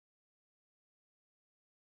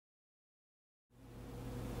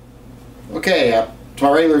Okay, to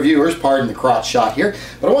my regular viewers, pardon the crotch shot here,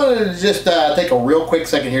 but I wanted to just take a real quick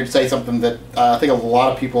second here to say something that I think a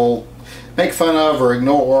lot of people make fun of or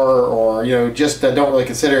ignore or just don't really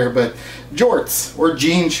consider, but jorts or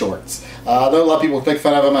jean shorts. I know a lot of people make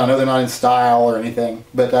fun of them. I know they're not in style or anything,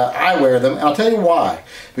 but I wear them, and I'll tell you why.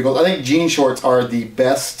 Because I think jean shorts are the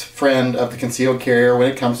best friend of the concealed carrier when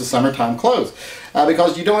it comes to summertime clothes.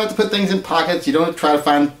 Because you don't have to put things in pockets, you don't have to try to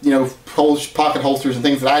find pocket holsters and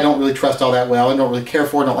things that I don't really trust all that well and don't really care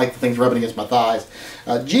for, don't like the things rubbing against my thighs.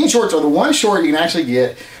 Jean shorts are the one short you can actually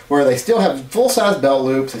get where they still have full-size belt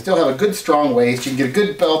loops, they still have a good strong waist, you can get a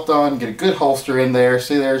good belt on, get a good holster in there.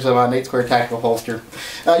 See, there's my Nate Square tactical holster.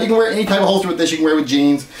 You can wear any type of holster with this, you can wear with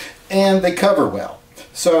jeans, and they cover well.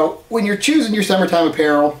 So when you're choosing your summertime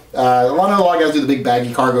apparel, I know a lot of guys do the big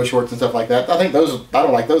baggy cargo shorts and stuff like that. I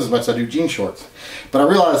don't like those as much as I do jean shorts. But I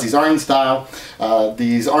realize these aren't in style,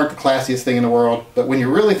 these aren't the classiest thing in the world, but when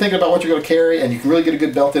you're really thinking about what you're going to carry and you can really get a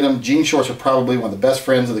good belt in them, jean shorts are probably one of the best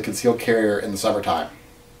friends of the concealed carrier in the summertime.